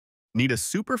Need a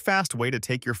super fast way to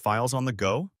take your files on the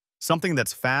go? Something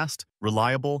that's fast,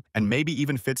 reliable, and maybe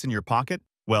even fits in your pocket?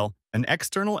 Well, an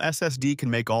external SSD can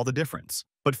make all the difference.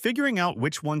 But figuring out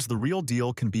which one's the real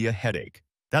deal can be a headache.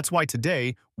 That's why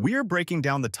today, we're breaking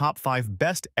down the top 5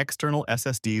 best external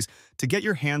SSDs to get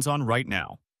your hands on right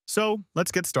now. So,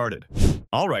 let's get started.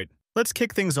 Alright, let's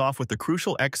kick things off with the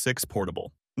crucial X6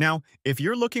 Portable. Now, if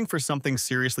you're looking for something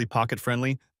seriously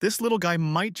pocket-friendly, this little guy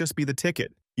might just be the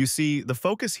ticket. You see, the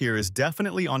focus here is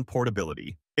definitely on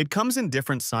portability. It comes in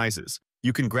different sizes.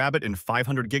 You can grab it in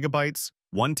 500 gigabytes,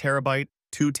 1 terabyte,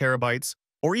 2 terabytes,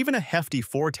 or even a hefty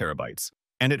 4 terabytes.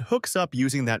 And it hooks up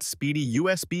using that speedy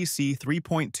USB-C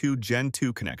 3.2 Gen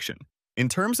 2 connection. In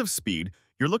terms of speed,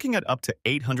 you're looking at up to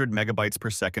 800 megabytes per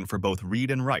second for both read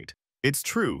and write. It's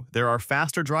true, there are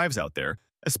faster drives out there,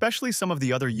 especially some of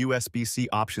the other USB-C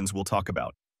options we'll talk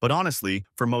about. But honestly,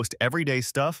 for most everyday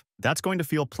stuff, that's going to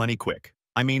feel plenty quick.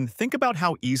 I mean, think about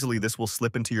how easily this will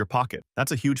slip into your pocket.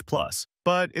 That's a huge plus.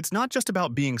 But it's not just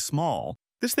about being small.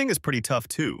 This thing is pretty tough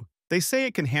too. They say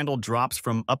it can handle drops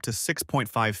from up to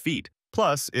 6.5 feet.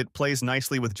 Plus, it plays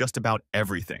nicely with just about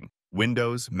everything.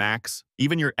 Windows, Macs,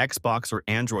 even your Xbox or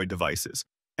Android devices.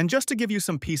 And just to give you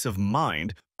some peace of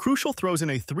mind, Crucial throws in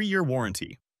a 3-year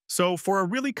warranty. So for a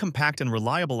really compact and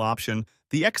reliable option,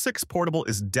 the X6 Portable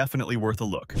is definitely worth a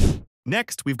look.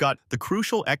 Next, we've got the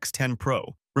Crucial X10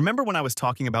 Pro. Remember when I was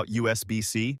talking about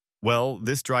USB-C? Well,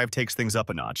 this drive takes things up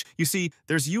a notch. You see,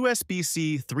 there's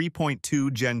USB-C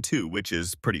 3.2 Gen 2, which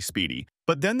is pretty speedy.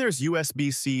 But then there's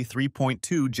USB-C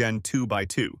 3.2 Gen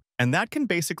 2x2, and that can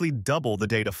basically double the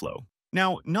data flow.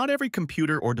 Now, not every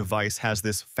computer or device has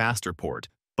this faster port,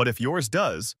 but if yours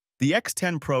does, the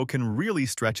X10 Pro can really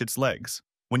stretch its legs.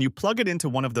 When you plug it into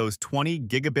one of those 20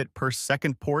 gigabit per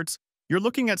second ports, you're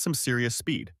looking at some serious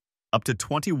speed. Up to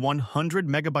 2100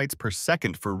 megabytes per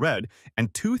second for read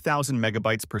and 2000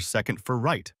 megabytes per second for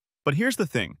write. But here's the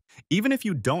thing, even if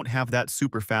you don't have that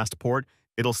super fast port,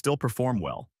 it'll still perform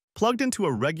well. Plugged into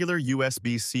a regular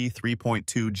USB-C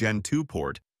 3.2 Gen 2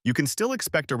 port, you can still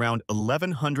expect around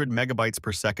 1100 megabytes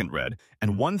per second read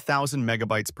and 1000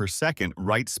 megabytes per second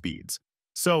write speeds.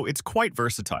 So it's quite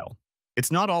versatile.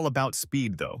 It's not all about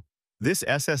speed though. This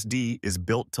SSD is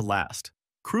built to last.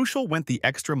 Crucial went the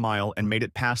extra mile and made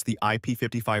it past the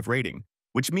IP55 rating,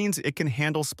 which means it can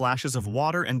handle splashes of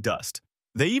water and dust.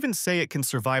 They even say it can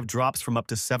survive drops from up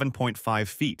to 7.5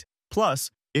 feet. Plus,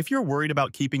 if you're worried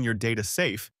about keeping your data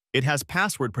safe, it has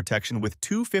password protection with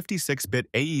 256-bit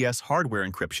AES hardware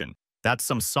encryption. That's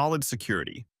some solid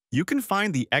security. You can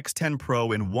find the X10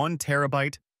 Pro in 1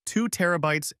 terabyte, 2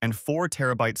 terabytes, and 4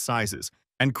 terabyte sizes,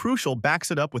 and Crucial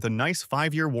backs it up with a nice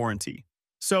 5-year warranty.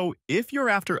 So, if you're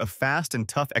after a fast and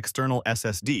tough external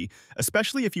SSD,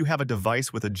 especially if you have a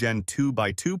device with a Gen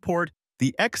 2x2 port,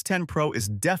 the X10 Pro is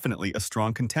definitely a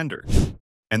strong contender.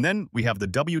 And then we have the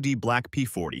WD Black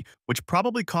P40, which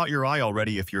probably caught your eye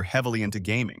already if you're heavily into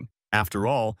gaming. After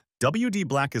all, WD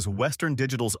Black is Western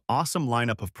Digital's awesome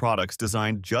lineup of products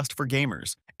designed just for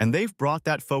gamers, and they've brought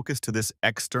that focus to this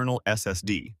external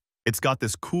SSD. It's got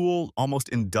this cool, almost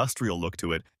industrial look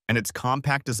to it, and its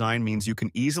compact design means you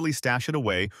can easily stash it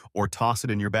away or toss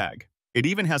it in your bag. It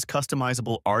even has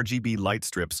customizable RGB light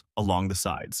strips along the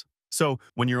sides. So,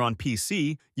 when you're on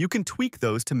PC, you can tweak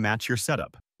those to match your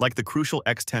setup. Like the Crucial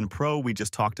X10 Pro we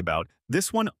just talked about,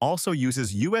 this one also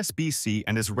uses USB-C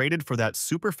and is rated for that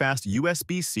super fast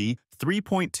USB-C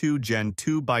 3.2 Gen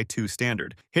 2x2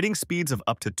 standard, hitting speeds of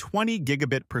up to 20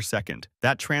 gigabit per second.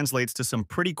 That translates to some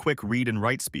pretty quick read and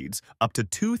write speeds, up to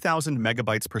 2000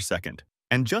 megabytes per second.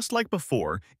 And just like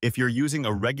before, if you're using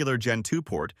a regular Gen 2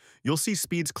 port, you'll see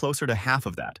speeds closer to half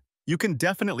of that. You can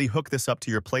definitely hook this up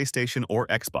to your PlayStation or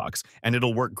Xbox, and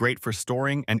it'll work great for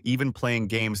storing and even playing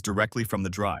games directly from the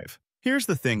drive. Here's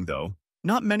the thing though,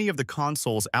 not many of the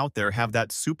consoles out there have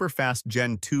that super fast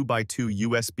Gen 2x2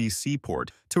 USB-C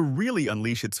port to really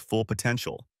unleash its full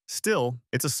potential. Still,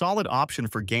 it's a solid option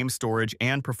for game storage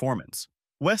and performance.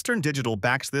 Western Digital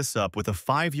backs this up with a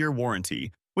 5-year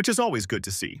warranty, which is always good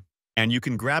to see. And you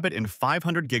can grab it in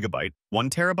 500 gigabyte, 1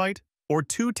 terabyte, or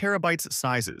 2 terabytes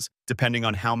sizes, depending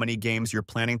on how many games you're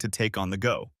planning to take on the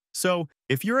go. So,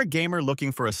 if you're a gamer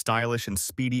looking for a stylish and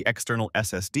speedy external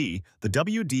SSD, the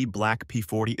WD Black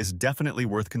P40 is definitely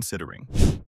worth considering.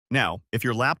 Now, if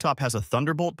your laptop has a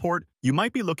Thunderbolt port, you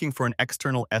might be looking for an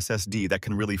external SSD that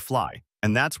can really fly,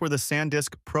 and that's where the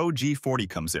SanDisk Pro-G40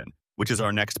 comes in, which is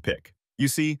our next pick. You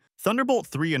see, Thunderbolt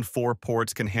 3 and 4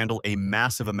 ports can handle a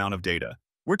massive amount of data.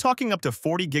 We're talking up to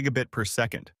 40 gigabit per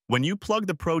second. When you plug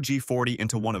the Pro-G40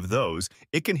 into one of those,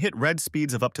 it can hit read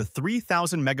speeds of up to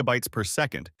 3000 megabytes per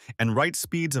second and write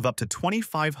speeds of up to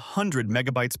 2500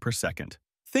 megabytes per second.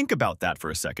 Think about that for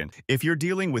a second. If you're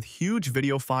dealing with huge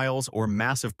video files or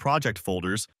massive project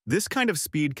folders, this kind of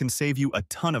speed can save you a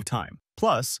ton of time.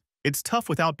 Plus, it's tough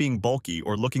without being bulky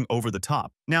or looking over the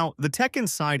top. Now, the tech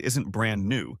inside isn't brand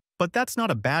new, but that's not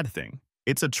a bad thing.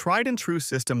 It's a tried-and-true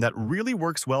system that really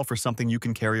works well for something you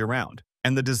can carry around.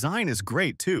 And the design is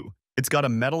great, too. It's got a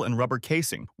metal and rubber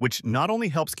casing, which not only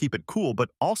helps keep it cool, but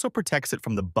also protects it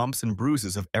from the bumps and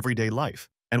bruises of everyday life.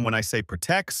 And when I say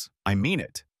protects, I mean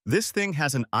it. This thing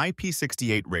has an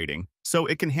IP68 rating, so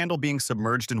it can handle being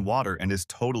submerged in water and is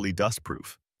totally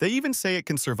dustproof. They even say it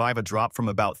can survive a drop from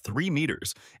about 3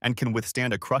 meters and can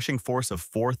withstand a crushing force of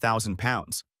 4,000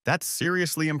 pounds. That's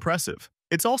seriously impressive.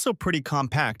 It's also pretty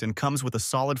compact and comes with a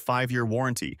solid 5-year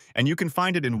warranty, and you can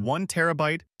find it in 1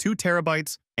 terabyte, 2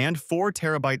 terabytes, and 4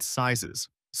 terabyte sizes.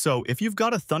 So if you've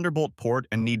got a Thunderbolt port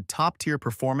and need top-tier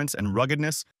performance and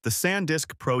ruggedness, the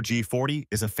SanDisk Pro-G40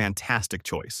 is a fantastic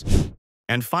choice.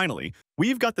 And finally,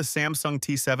 we've got the Samsung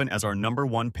T7 as our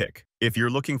 #1 pick. If you're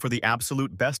looking for the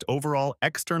absolute best overall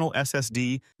external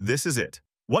SSD, this is it.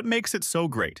 What makes it so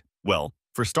great? Well,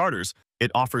 for starters,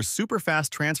 it offers super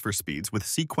fast transfer speeds with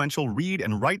sequential read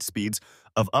and write speeds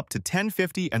of up to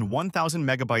 1050 and 1000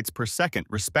 megabytes per second,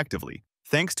 respectively,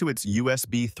 thanks to its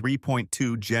USB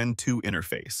 3.2 Gen 2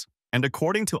 interface. And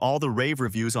according to all the rave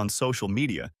reviews on social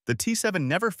media, the T7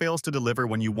 never fails to deliver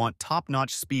when you want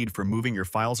top-notch speed for moving your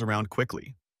files around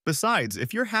quickly. Besides,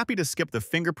 if you're happy to skip the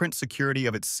fingerprint security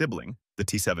of its sibling, the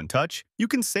T7 Touch, you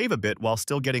can save a bit while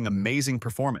still getting amazing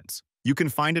performance. You can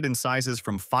find it in sizes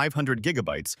from 500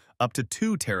 gigabytes up to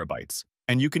 2 terabytes,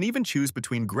 and you can even choose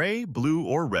between gray, blue,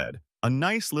 or red, a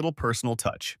nice little personal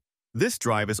touch. This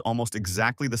drive is almost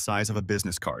exactly the size of a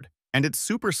business card, and it's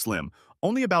super slim,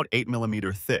 only about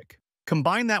 8mm thick.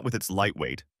 Combine that with its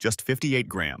lightweight, just 58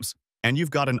 grams, and you've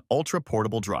got an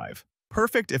ultra-portable drive.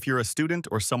 Perfect if you're a student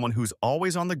or someone who's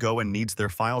always on the go and needs their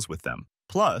files with them.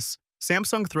 Plus,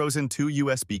 Samsung throws in 2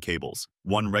 USB cables,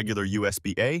 one regular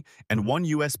USB-A and one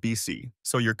USB-C,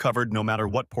 so you're covered no matter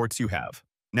what ports you have.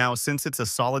 Now, since it's a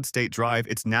solid-state drive,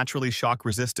 it's naturally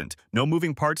shock-resistant, no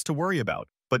moving parts to worry about.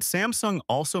 But Samsung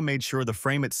also made sure the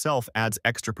frame itself adds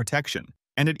extra protection,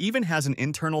 and it even has an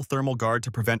internal thermal guard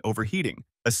to prevent overheating,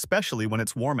 especially when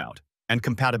it's warm out. And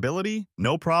compatibility?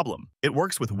 No problem. It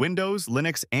works with Windows,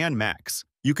 Linux, and Macs.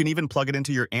 You can even plug it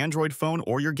into your Android phone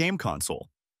or your game console.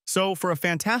 So, for a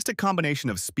fantastic combination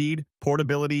of speed,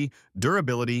 portability,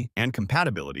 durability, and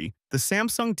compatibility, the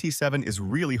Samsung T7 is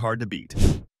really hard to beat.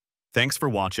 Thanks for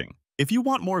watching. If you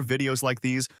want more videos like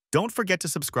these, don't forget to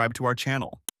subscribe to our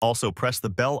channel. Also, press the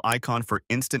bell icon for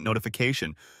instant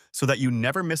notification so that you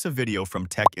never miss a video from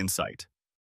Tech Insight.